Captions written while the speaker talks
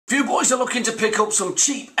If you boys are looking to pick up some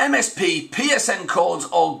cheap MSP, PSN codes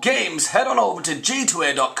or games, head on over to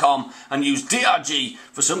g2a.com and use DRG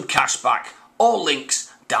for some cash back. All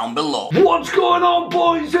links down below. What's going on,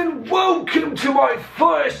 boys, and welcome to my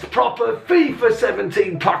first proper FIFA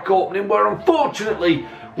 17 pack opening, where unfortunately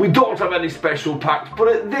we don't have any special packs, but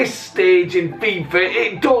at this stage in FIFA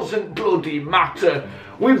it doesn't bloody matter.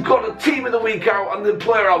 We've got a team of the week out, and the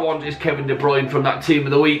player I want is Kevin De Bruyne from that team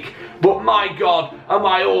of the week. But my God, am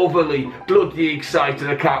I overly bloody excited?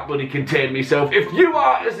 I can't bloody contain myself. If you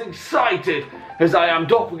are as excited as I am,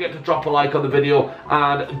 don't forget to drop a like on the video,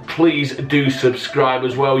 and please do subscribe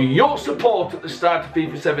as well. Your support at the start of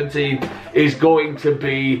FIFA 17 is going to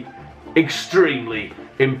be extremely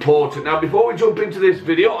important. Now, before we jump into this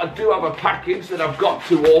video, I do have a package that I've got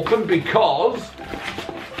to open because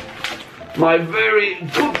my very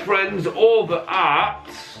good friends over at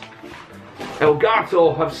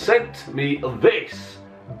Elgato have sent me this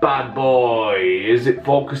bad boy. Is it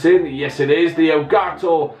focusing? Yes, it is. The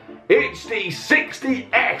Elgato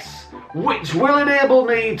HD60S, which will enable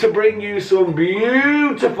me to bring you some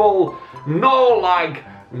beautiful, no lag,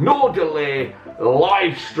 no delay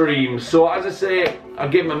live streams. So as I say, I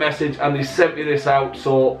gave them a message and they sent me this out,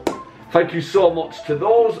 so thank you so much to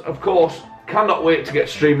those. Of course, cannot wait to get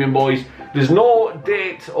streaming, boys. There's no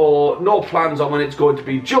date or no plans on when it's going to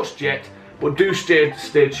be just yet, but do stay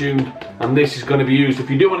tuned, and this is going to be used. If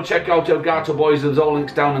you do want to check out Elgato, boys, there's all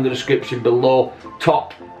links down in the description below.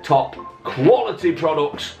 Top quality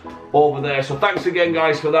products over there. So thanks again,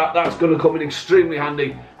 guys, for that. That's going to come in extremely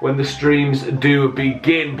handy when the streams do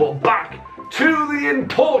begin. But back to the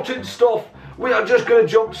important stuff. We are just going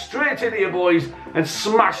to jump straight in here, boys, and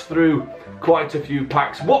smash through quite a few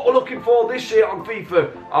packs. What we're looking for this year on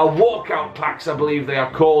FIFA are walkout packs, I believe they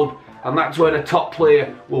are called, and that's where the top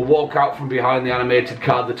player will walk out from behind the animated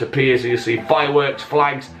card that appears. You see fireworks,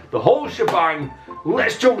 flags, the whole shebang.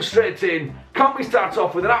 Let's jump straight in. Can we start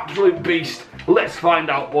off with an absolute beast? Let's find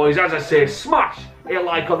out, boys. As I say, smash a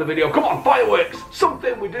like on the video. Come on, fireworks.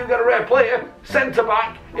 Something. We do get a rare player. Centre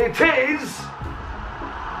back. It is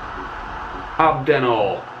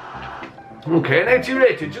Abdeno. Okay, an 80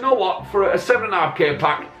 rated. You know what? For a 7.5k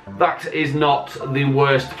pack, that is not the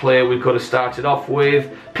worst player we could have started off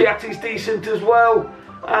with. Piatti's decent as well.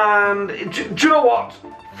 And do you know what?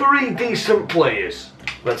 3 decent players.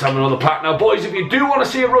 Let's have another pack now, boys. If you do want to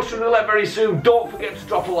see a Russian roulette very soon, don't forget to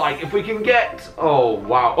drop a like. If we can get... Oh,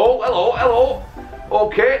 wow. Oh, hello.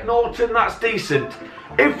 Okay, Norton, that's decent.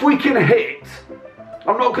 If we can hit...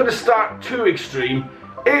 I'm not going to start too extreme.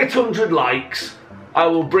 800 likes. I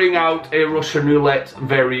will bring out a Russian roulette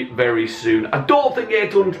very, very soon. I don't think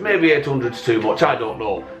 800, maybe 800's too much, I don't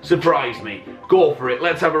know. Surprise me. Go for it.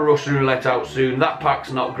 Let's have a Russian roulette out soon. That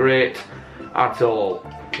pack's not great at all.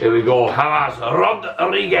 Here we go. James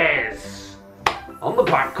Rodriguez on the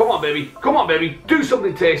pack. Come on, baby. Come on, baby. Do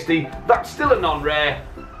something tasty. That's still a non-rare.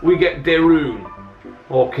 We get Derun.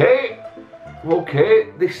 Okay.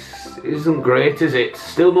 Okay. This isn't great, is it?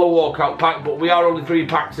 Still no walkout pack, but we are only 3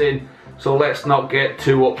 packs in. So let's not get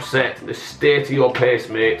too upset. The state of your pace,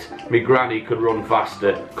 mate. Me granny could run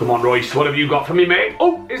faster. Come on, Royce. What have you got for me, mate?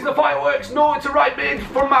 Oh, is the fireworks? No, it's a right mid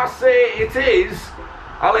from Marseille. It is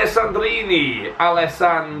Alessandrini.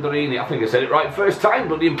 I think I said it right first time,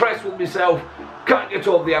 but impressed with myself. Can't get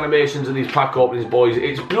over the animations of these pack openings, boys.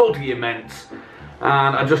 It's bloody immense.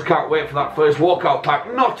 And I just can't wait for that first walkout pack.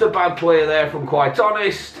 Not a bad player there, if I'm quite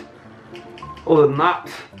honest. Other than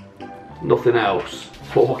that, nothing else.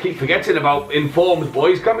 Oh, I keep forgetting about informs,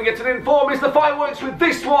 boys. Can we get an inform? Is the fireworks with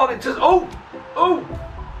this one? It says, oh,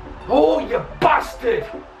 you bastard.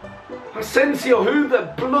 Asensio, who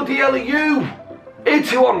the bloody hell are you?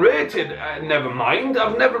 81 rated. Never mind.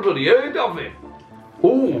 I've never bloody heard of him.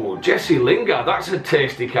 Oh, Jesse Lingard. That's a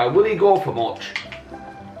tasty card. Will he go for much?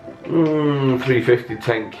 350,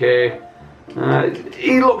 10k.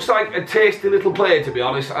 He looks like a tasty little player, to be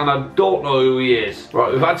honest, and I don't know who he is.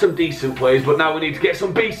 Right, we've had some decent players, but now we need to get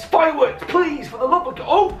some beasts. Fireworks, please, for the love of God.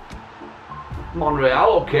 Oh!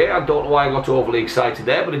 Monreal, okay, I don't know why I got overly excited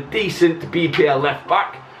there, but a decent BPL left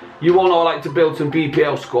back. You all know I like to build some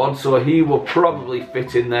BPL squads, so he will probably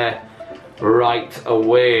fit in there right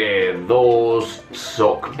away. Those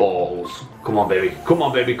suck balls. Come on, baby. Come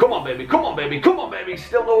on, baby. Come on, baby. Come on, baby. Come on, baby.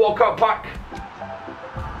 Still no walkout pack.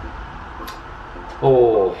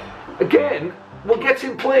 Oh, again, we're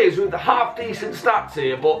getting players with half-decent stats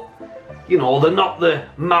here, but, you know, they're not the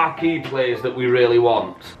marquee players that we really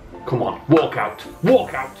want. Come on, walk out,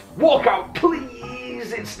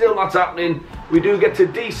 please! It's still not happening. We do get a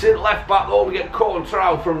decent left-back, though. We get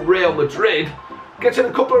Contral from Real Madrid. Getting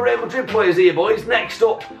a couple of Real Madrid players here, boys. Next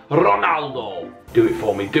up, Ronaldo. Do it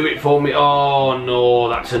for me, do it for me. Oh no,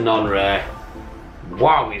 that's a non-rare.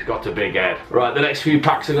 Wow, he's got a big head. Right, the next few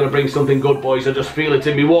packs are going to bring something good, boys. I just feel it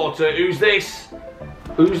in me water. Who's this?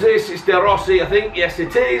 Who's this? It's De Rossi, I think. Yes,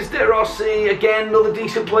 it is. De Rossi, again, another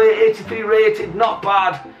decent player. 83 rated, not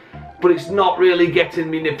bad. But it's not really getting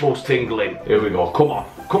me nipples tingling. Here we go. Come on.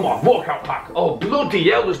 Come on. Walkout pack. Oh, bloody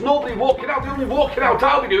hell. There's nobody walking out. The only walking out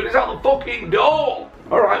I'll be doing is out the fucking door.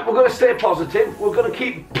 Alright, we're going to stay positive. We're going to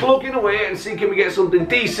keep plugging away and see can we get something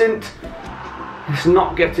decent. It's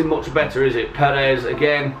not getting much better, is it? Perez,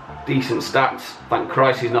 again, decent stats. Thank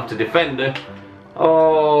Christ he's not a defender.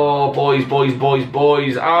 Oh, boys, boys, boys,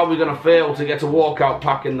 boys. Are we going to fail to get a walkout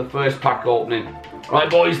pack in the first pack opening? Right,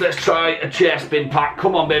 boys, let's try a chair spin pack.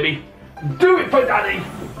 Come on, baby. Do it for Daddy.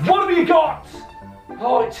 What have you got?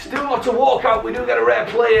 Oh, it's still not a walkout. We do get a rare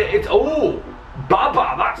player. It's, oh,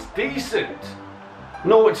 Baba, that's decent.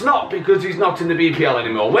 No, it's not, because he's not in the BPL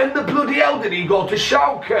anymore. When the bloody hell did he go to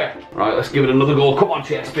Schalke? Right, let's give it another go. Come on,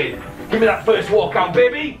 chair spin. Give me that first walkout,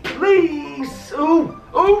 baby. Please. Ooh,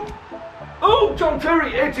 ooh. Oh, John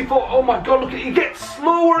Terry, 84. Oh my God, look at it. He gets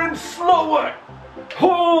slower and slower.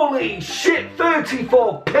 Holy shit,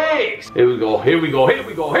 34 pace. Here we go, here we go, here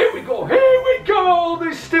we go, here we go, here we go.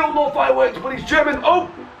 There's still no fireworks, but he's German. Oh,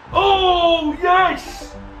 oh,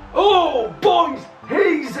 yes. Oh, boys.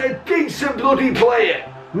 He's a decent bloody player.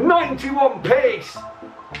 91 pace.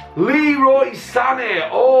 Leroy Sané.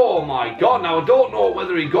 Oh my God. Now I don't know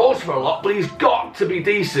whether he goes for a lot, but he's got to be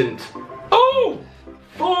decent. Oh!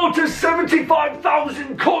 4 to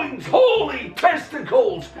 75,000 coins. Holy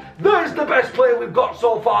testicles. There's the best player we've got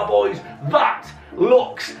so far, boys. That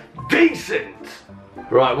looks decent.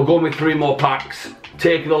 Right, we're going with 3 more packs.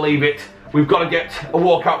 Take it or leave it. We've got to get a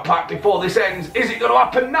walkout pack before this ends. Is it going to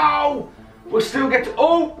happen now? We'll still get to,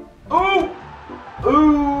 oh, oh,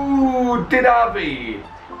 ooh,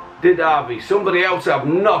 Didavi, somebody else I've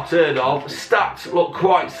not heard of. Stats look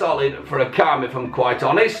quite solid for a cam, if I'm quite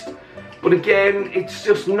honest. But again, it's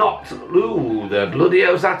just not, ooh, the bloody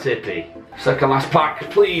hell's that hippie. Second last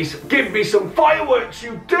pack, please give me some fireworks,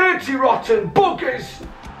 you dirty rotten buggers.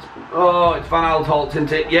 Oh, it's Van Aanholt,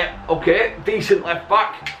 isn't it? Yeah, okay, decent left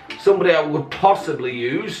back. Somebody I would possibly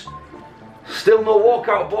use. Still no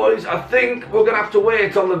walkout, boys. I think we're going to have to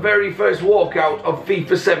wait on the very first walkout of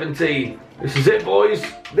FIFA 17. This is it, boys.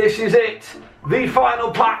 This is it. The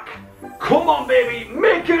final pack. Come on, baby.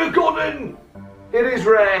 Make it a good one. It is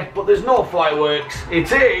rare, but there's no fireworks.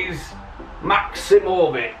 It is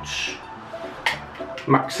Maximovic.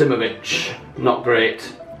 Not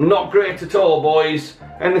great. Not great at all, boys.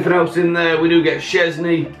 Anything else in there? We do get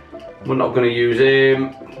Szczesny. We're not going to use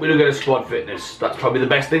him. We do get a squad fitness. That's probably the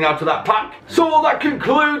best thing out of that pack. So that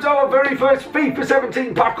concludes our very first FIFA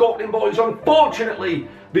 17 pack opening, boys. Unfortunately,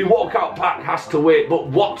 the walkout pack has to wait, but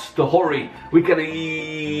what's the hurry? We can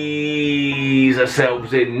ease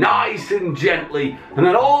ourselves in nice and gently, and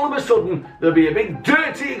then all of a sudden there'll be a big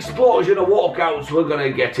dirty explosion of walkouts. We're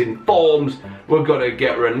going to get informs, we're going to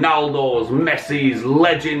get Ronaldo's, Messi's,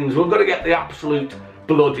 legends, we're going to get the absolute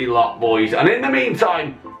bloody lot, boys. And in the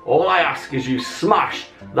meantime, all I ask is you smash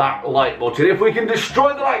that like button. If we can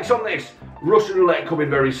destroy the likes on this, Russian roulette coming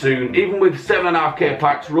very soon. Even with 7.5k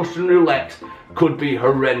packs, Russian roulette could be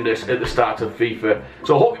horrendous at the start of FIFA.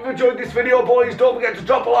 So I hope you've enjoyed this video, boys. Don't forget to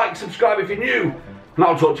drop a like, subscribe if you're new, and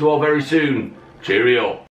I'll talk to you all very soon. Cheerio.